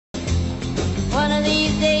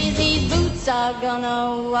dog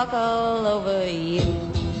gonna walk all over you.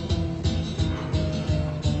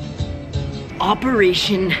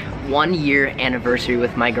 Operation 1 year anniversary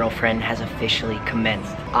with my girlfriend has officially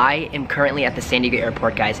commenced. I am currently at the San Diego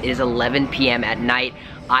airport, guys. It is 11 p.m. at night.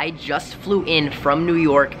 I just flew in from New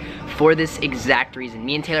York for this exact reason.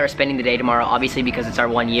 Me and Taylor are spending the day tomorrow, obviously, because it's our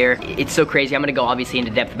 1 year. It's so crazy. I'm gonna go obviously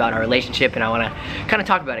into depth about our relationship, and I wanna kind of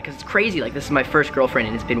talk about it because it's crazy. Like, this is my first girlfriend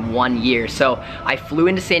and it's been 1 year. So I flew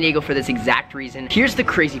into San Diego for this exact reason. Here's the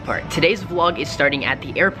crazy part. Today's vlog is starting at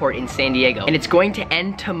the airport in San Diego, and it's going to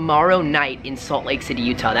end tomorrow night in Salt Lake City,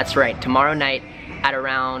 Utah. That's right, tomorrow night at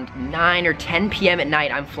around 9 or 10 p.m. at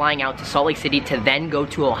night, I'm flying out to Salt Lake City to then go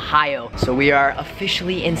to Ohio. So we are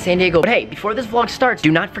officially in San Diego. But hey, before this vlog starts,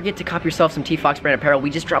 do not forget to cop yourself some T-Fox brand apparel.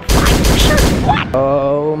 We just dropped 5 shirts. What?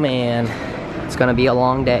 Oh man, it's gonna be a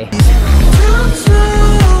long day.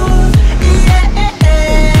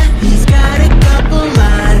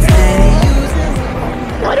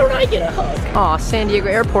 Why don't I get a hug? Aw, San Diego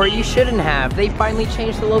Airport, you shouldn't have. They finally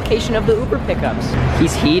changed the location of the Uber pickups.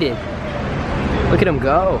 He's heated. Look at him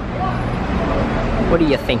go. What do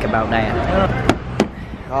you think about that?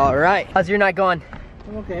 All right, how's your night going?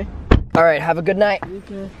 I'm okay. All right, have a good night. You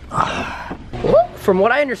too. From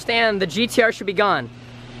what I understand, the GTR should be gone.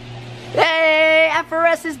 Hey,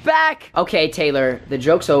 FRS is back. Okay, Taylor, the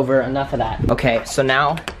joke's over, enough of that. Okay, so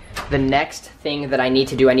now, the next thing that I need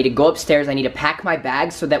to do, I need to go upstairs, I need to pack my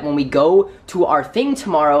bags so that when we go to our thing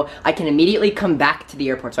tomorrow, I can immediately come back to the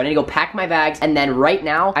airport. So I need to go pack my bags, and then right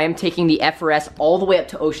now, I am taking the FRS all the way up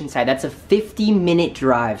to Oceanside. That's a 50-minute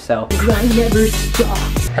drive, so. I never stop.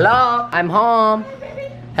 Hello, I'm home.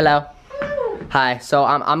 Hello. Hi, so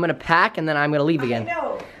I'm gonna pack and then I'm gonna leave again.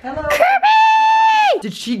 Hello.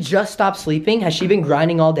 Did she just stop sleeping? Has she been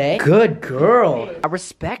grinding all day? Good girl. I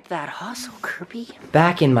respect that hustle, Kirby.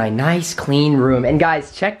 Back in my nice, clean room. And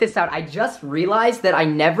guys, check this out. I just realized that I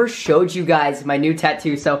never showed you guys my new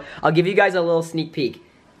tattoo, so I'll give you guys a little sneak peek.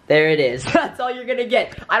 There it is. That's all you're gonna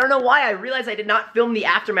get. I don't know why. I realized I did not film the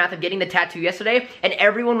aftermath of getting the tattoo yesterday, and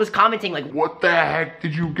everyone was commenting like, what the heck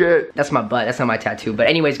did you get? That's my butt. That's not my tattoo. But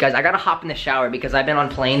anyways, guys, I gotta hop in the shower because I've been on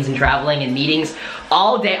planes and traveling and meetings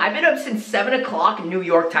all day. I've been up since 7 o'clock New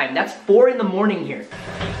York time. That's 4 in the morning here.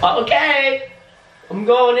 Okay, I'm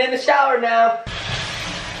going in the shower now.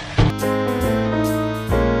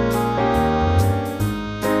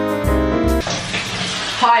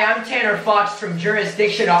 Hi, I'm Tanner Fox from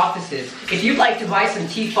Jurisdiction Offices. If you'd like to buy some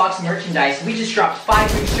T-Fox merchandise, we just dropped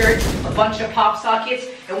 5 new shirts, a bunch of pop sockets,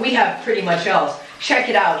 and we have pretty much else. Check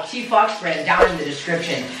it out, T-Fox brand down in the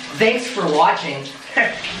description. Thanks for watching.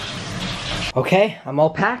 Okay, I'm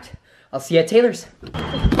all packed. I'll see you at Taylor's.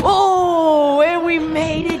 Oh, and we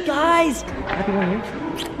made it, guys. Happy 1 year.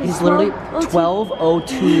 It is literally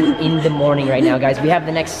 12:02 in the morning right now, guys. We have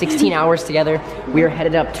the next 16 hours together. We are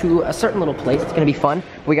headed up to a certain little place. It's gonna be fun.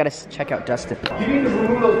 We gotta check out Dustin. You need to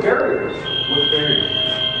remove those barriers. What barriers?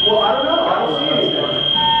 Well, I don't know. I don't see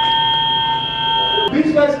anything.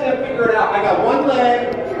 These guys can't figure it out. I got one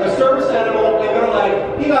leg, a service animal, and they're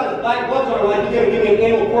like, he got his black gloves on, like he's gonna give me an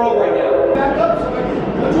anal probe right now. Back up so I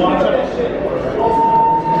can watch that shit. You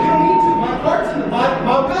don't need to. My cart's in my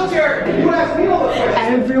wheelchair. You ask me all the questions.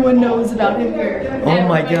 Everyone knows about him here. Oh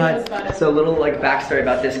my god. So a little like backstory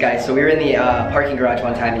about this guy. So we were in the parking garage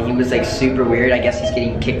one time and he was like super weird. I guess he's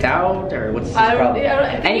getting kicked out or what's his problem?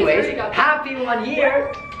 Anyways, happy 1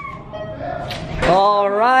 year. All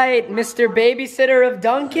right, Mr. Babysitter of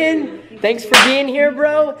Duncan. Thanks for being here,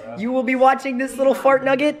 bro. You will be watching this little fart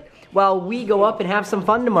nugget while we go up and have some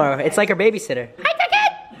fun tomorrow. It's like our babysitter. Hi,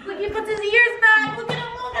 Duncan. Look, he puts his ears back. Look at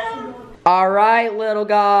him, look at him. All right, little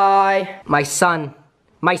guy. My son,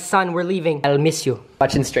 we're leaving. I'll miss you.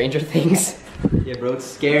 Watching Stranger Things. Yeah, bro, it's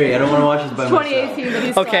scary. I don't want to watch this by myself. 2018, but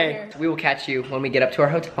he's Okay, we will catch you when we get up to our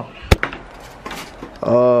hotel.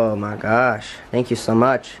 Oh my gosh, thank you so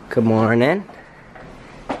much. Good morning.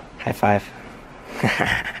 High five.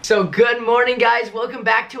 So good morning, guys. Welcome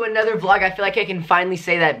back to another vlog. I feel like I can finally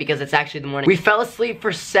say that because it's actually the morning. We fell asleep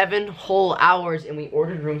for 7 whole hours and we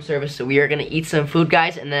ordered room service, so we are gonna eat some food,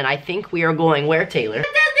 guys, and then I think we are going where, Taylor?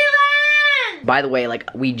 Disneyland! By the way, like,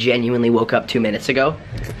 we genuinely woke up 2 minutes ago.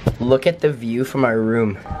 Look at the view from our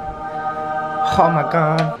room. Oh my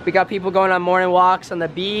god. We got people going on morning walks on the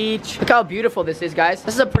beach. Look how beautiful this is, guys.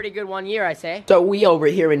 This is a pretty good 1 year, I say. So we over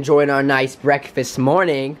here enjoying our nice breakfast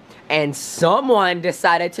morning, and someone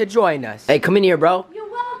decided to join us. Hey, come in here, bro. You're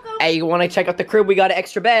welcome. Hey, you wanna check out the crib? We got an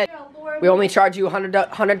extra bed. We only charge you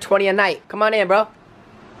 120 a night. Come on in, bro.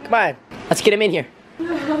 Come on. Let's get him in here.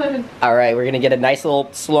 All right, we're gonna get a nice little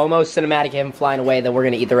slow-mo cinematic of him flying away, then we're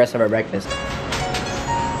gonna eat the rest of our breakfast.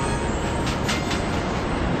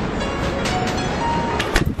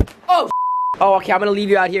 Oh, okay, I'm gonna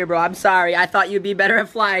leave you out here, bro. I'm sorry. I thought you'd be better at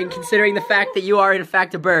flying considering the fact that you are, in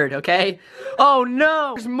fact, a bird, okay? Oh,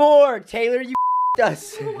 no! There's more! Taylor, you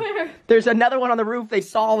us. Where? There's another one on the roof. They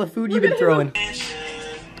saw all the food you've been throwing.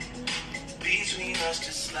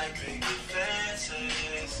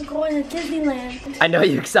 I'm going to Disneyland. I know,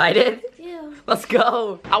 you excited? Yeah. Let's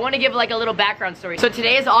go. I want to give like a little background story. So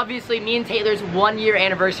today is obviously me and Taylor's 1-year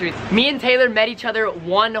anniversary. Me and Taylor met each other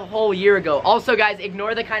 1 whole year ago. Also guys,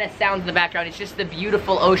 ignore the kind of sounds in the background. It's just the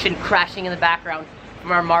beautiful ocean crashing in the background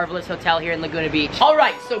from our marvelous hotel here in Laguna Beach. All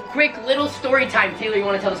right, so quick little story time. Taylor, you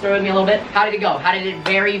want to tell the story with me a little bit? How did it go? How did it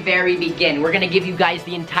very begin? We're gonna give you guys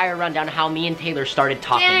the entire rundown of how me and Taylor started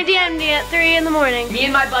talking. Tanner DM'd me at 3 in the morning. Me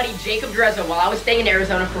and my buddy Jacob Drezzo, while I was staying in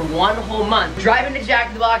Arizona for 1 whole month, driving to Jack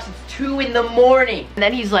in the Box, it's 2 in the morning. And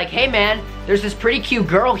then he's like, hey man, there's this pretty cute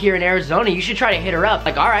girl here in Arizona, you should try to hit her up.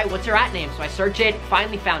 Like, all right, what's her at name? So I search it,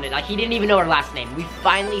 finally found it. Like, he didn't even know her last name. We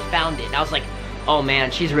finally found it. And I was like, oh man,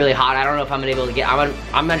 she's really hot. I don't know if I'm gonna be able to get, I'm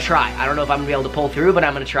gonna try. I don't know if I'm gonna be able to pull through, but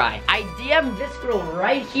I'm gonna try. I DM'd this girl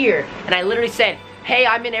right here, and I literally said, hey,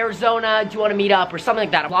 I'm in Arizona, do you wanna meet up, or something like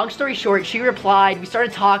that. Long story short, she replied, we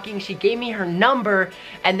started talking, she gave me her number,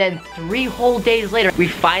 and then 3 whole days later, we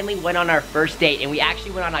finally went on our first date, and we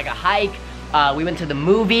actually went on like a hike. We went to the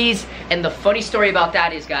movies, and the funny story about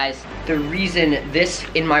that is, guys, the reason this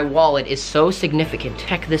in my wallet is so significant,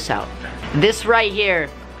 check this out. This right here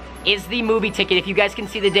is the movie ticket. If you guys can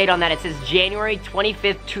see the date on that, it says January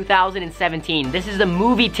 25th, 2017. This is the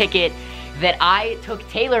movie ticket that I took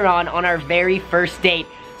Taylor on our very first date.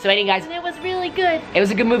 So anyway, guys, And it was really good. it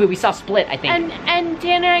was a good movie. We saw Split, I think. And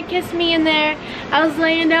Tanner kissed me in there. I was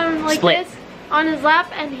laying down like Split. this on his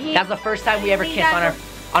lap, and he... That's the first time we ever he kissed got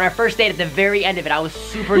on our first date. At the very end of it, I was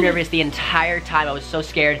super nervous the entire time. I was so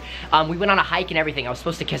scared. We went on a hike and everything. I was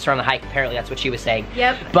supposed to kiss her on the hike. Apparently, that's what she was saying.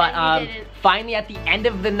 Yep, But and he didn't. finally, at the end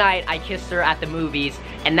of the night, I kissed her at the movies,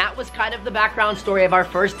 and that was kind of the background story of our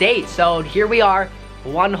first date. So here we are,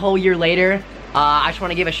 1 whole year later. I just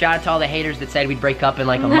want to give a shout out to all the haters that said we'd break up in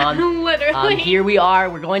like a month. Literally. Here we are.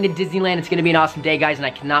 We're going to Disneyland. It's going to be an awesome day, guys, and I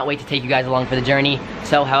cannot wait to take you guys along for the journey.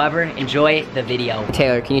 So, however, enjoy the video.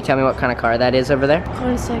 Taylor, can you tell me what kind of car that is over there? Hold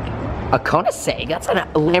on a sec. A Koenigsegg? That's a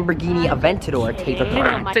Lamborghini Aventador,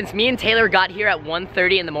 Taylor. Since me and Taylor got here at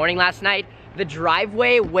 1:30 in the morning last night, the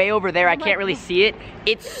driveway way over there, I can't really see it.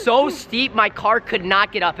 It's so steep, my car could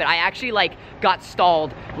not get up it. I actually like got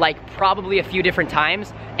stalled like probably a few different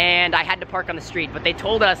times, and I had to park on the street. But they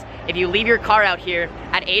told us if you leave your car out here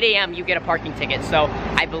at 8 a.m. you get a parking ticket. So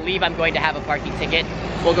I believe I'm going to have a parking ticket.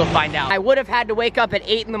 We'll go find out. I would have had to wake up at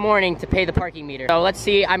 8 in the morning to pay the parking meter. So let's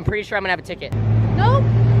see, I'm pretty sure I'm gonna have a ticket. Nope.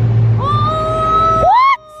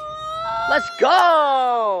 Let's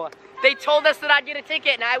go! They told us that I'd get a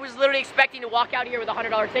ticket, and I was literally expecting to walk out here with a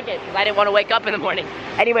 $100 ticket because I didn't want to wake up in the morning.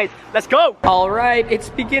 Anyways, let's go! All right, it's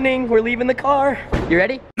beginning. We're leaving the car. You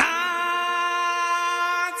ready?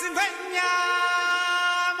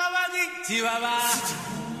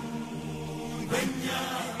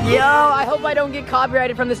 Yo, I hope I don't get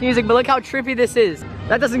copyrighted from this music, but look how trippy this is.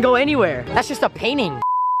 That doesn't go anywhere. That's just a painting.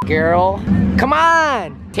 Girl, come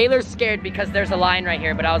on! Taylor's scared because there's a line right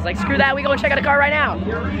here, but I was like, screw that, we go and check out a car right now.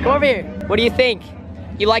 Come over here. What do you think?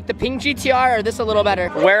 You like the pink GTR or this a little better?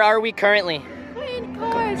 Where are we currently? Wait,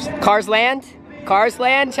 cars. Cars Land? Cars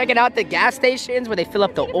Land, checking out the gas stations where they fill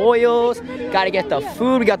up the oils. Gotta get the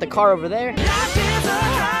food, we got the car over there.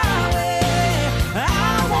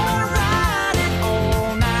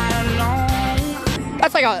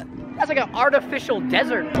 That's like an artificial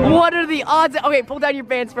desert. What are the odds? Okay, pull down your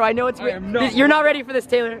pants, bro. I know it's you're not ready for this,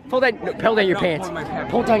 Taylor. Pull down your pants.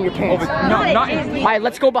 Pull down your pants. No, All right,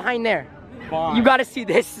 let's go behind there. You gotta see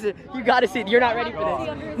this. You gotta see it. You're not ready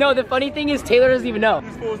for this. No, the funny thing is Taylor doesn't even know.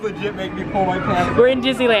 This fool's legit make me pull my pants. We're in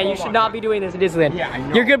Disneyland. You should not be doing this in Disneyland. Yeah, I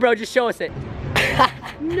know. You're good, bro. Just show us it.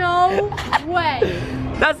 No way.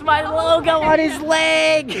 That's my logo on his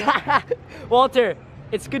leg. Walter,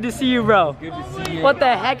 it's good to see you, bro. Good to see you. What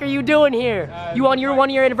the heck are you doing here? You on your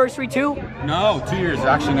 1-year anniversary too? No, 2 years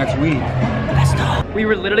actually next week. We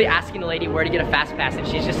were literally asking the lady where to get a fast pass, and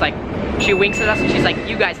she's just like, she winks at us and she's like,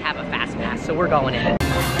 you guys have a fast pass, so we're going in.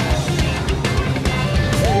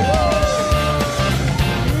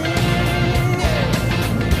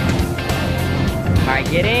 All right,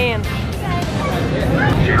 get in.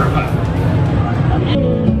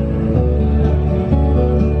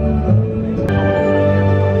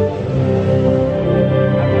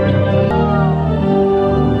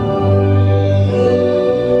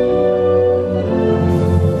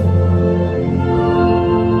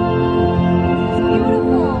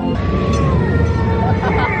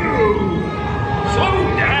 Slow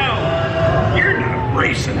down. You're not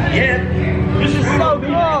racing yet.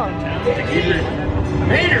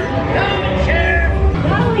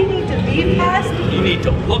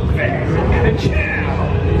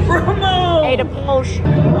 made a push. You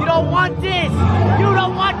don't want this. You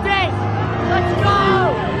don't want this. Let's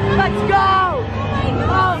go. Let's go.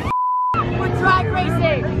 Oh, we're drag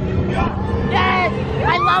racing. Yes,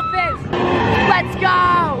 I love this. Let's go.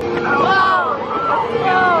 Oh,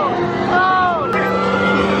 oh, oh.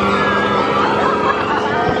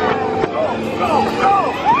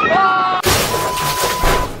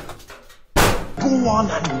 Go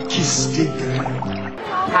on and kiss me.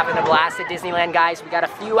 Having a blast at Disneyland, guys. We got a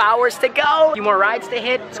few hours to go. A few more rides to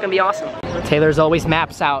hit. It's gonna be awesome. Taylor's always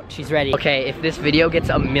maps out. She's ready. Okay, if this video gets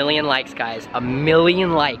 1,000,000 likes, guys,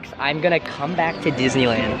 1,000,000 likes, I'm gonna come back to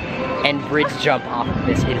Disneyland and bridge jump off of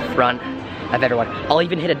this in front of everyone. I'll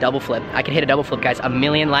even hit a double flip. I can hit a double flip, guys.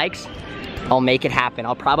 1,000,000 likes. I'll make it happen.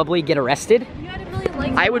 I'll probably get arrested.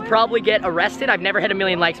 I would probably get arrested. I've never hit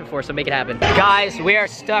 1,000,000 likes before, so make it happen. Guys, we are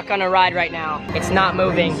stuck on a ride right now. It's not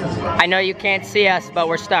moving. I know you can't see us, but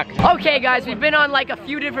we're stuck. Okay, guys, we've been on like a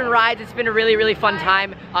few different rides. It's been a really, really fun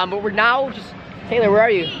time. But we're now just, Taylor, where are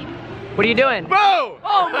you? What are you doing? Boo!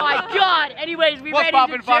 Oh my God! Anyways, we ran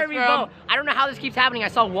into Jeremy Bow. I don't know how this keeps happening. I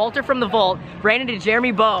saw Walter from the vault, ran into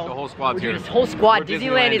Jeremy Bow. The whole squad's here. This whole squad.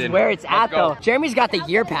 Disneyland is where it's at, though. Jeremy's got the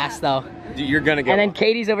year pass, though. You're gonna get And then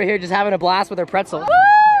Katie's over here just having a blast with her pretzel.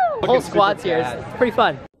 The whole squad's here. It's pretty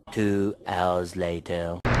fun. 2 hours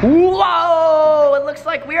later. Whoa! It looks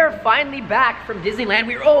like we are finally back from Disneyland.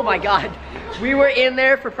 Oh my God. We were in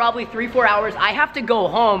there for probably 3-4 hours. I have to go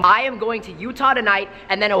home. I am going to Utah tonight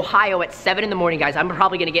and then Ohio at 7 in the morning, guys. I'm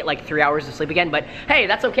probably gonna get like 3 hours of sleep again, but hey,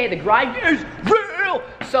 that's okay. The grind is real.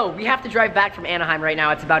 So we have to drive back from Anaheim right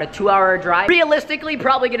now. It's about a 2-hour drive. Realistically,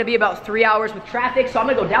 probably gonna be about 3 hours with traffic. So I'm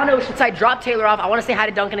gonna go down to Oceanside, drop Taylor off. I wanna say hi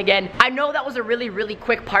to Duncan again. I know that was a really, really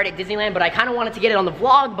quick part at Disneyland, but I kinda wanted to get it on the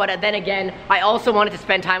vlog, but then again, I also wanted to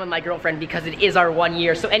spend time with my girlfriend because it is our 1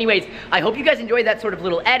 year. So anyways, I hope you guys enjoyed that sort of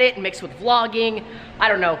little edit mixed with vlogging. I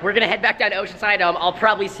don't know, we're gonna head back down to Oceanside. I'll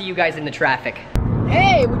probably see you guys in the traffic.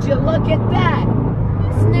 Hey, would you look at that?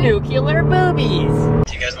 Nuclear boobies.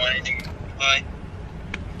 Do you guys want anything? Bye.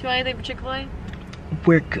 Do you want anything for Chick-fil-A?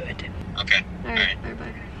 We're good. Okay. All right,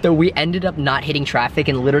 bye. So we ended up not hitting traffic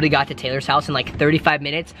and literally got to Taylor's house in like 35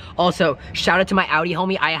 minutes. Also, shout out to my Audi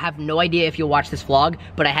homie. I have no idea if you'll watch this vlog,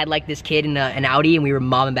 but I had like this kid in an Audi and we were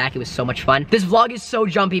mobbing back. It was so much fun. This vlog is so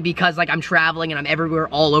jumpy because like I'm traveling and I'm everywhere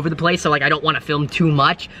all over the place. So like I don't want to film too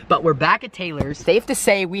much, but we're back at Taylor's. Safe to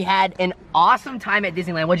say we had an awesome time at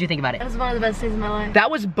Disneyland. What did you think about it? That was one of the best days of my life. That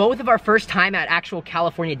was both of our first time at actual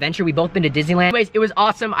California Adventure. We both been to Disneyland. Anyways, it was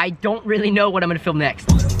awesome. I don't really know what I'm gonna film next.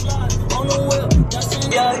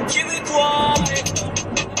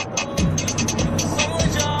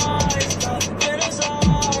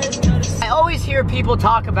 I always hear people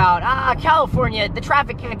talk about, California, the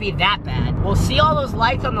traffic can't be that bad. Well, see all those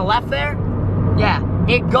lights on the left there? Yeah,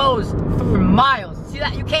 it goes for miles. See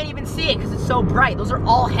that? You can't even see it because it's so bright. Those are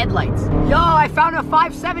all headlights. Yo, I found a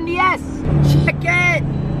 570S. Check it.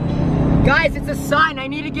 Guys, it's a sign. I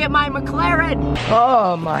need to get my McLaren.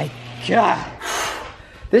 Oh my God.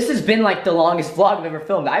 This has been like the longest vlog I've ever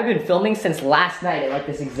filmed. I've been filming since last night at like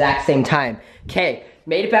this exact same time. Okay,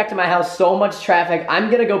 made it back to my house, so much traffic. I'm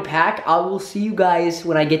gonna go pack. I will see you guys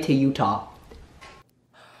when I get to Utah.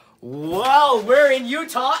 Well, we're in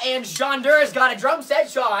Utah and Shonduras got a drum set.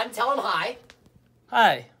 Sean, tell him hi.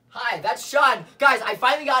 Hi. Hi, that's Sean. Guys, I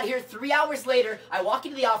finally got here 3 hours later. I walk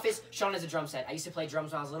into the office, Sean has a drum set. I used to play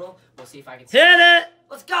drums when I was little. We'll see if I can Hit it!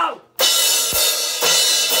 Let's go!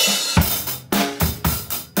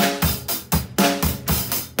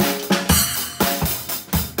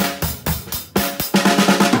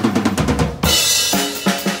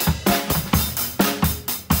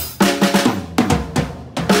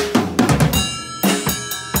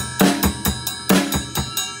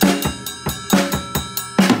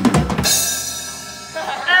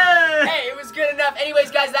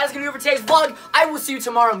 Anyways, guys, that's gonna do it for today's vlog. I will see you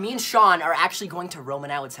tomorrow. Me and Sean are actually going to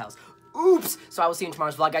Roman Allen's house. Oops. So I will see you in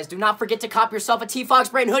tomorrow's vlog, guys. Do not forget to cop yourself a T-Fox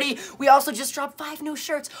brand hoodie. We also just dropped 5 new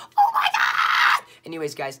shirts. Oh my God!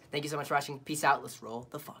 Anyways, guys, thank you so much for watching. Peace out. Let's roll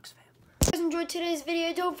the Fox fam. If you guys enjoyed today's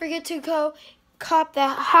video, don't forget to go cop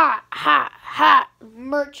that hot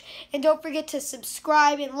merch. And don't forget to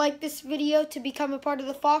subscribe and like this video to become a part of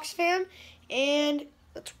the Fox fam. And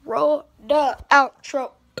let's roll the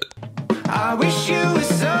outro. I wish you were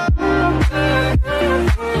so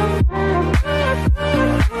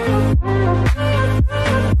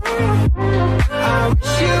I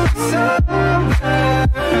wish you were so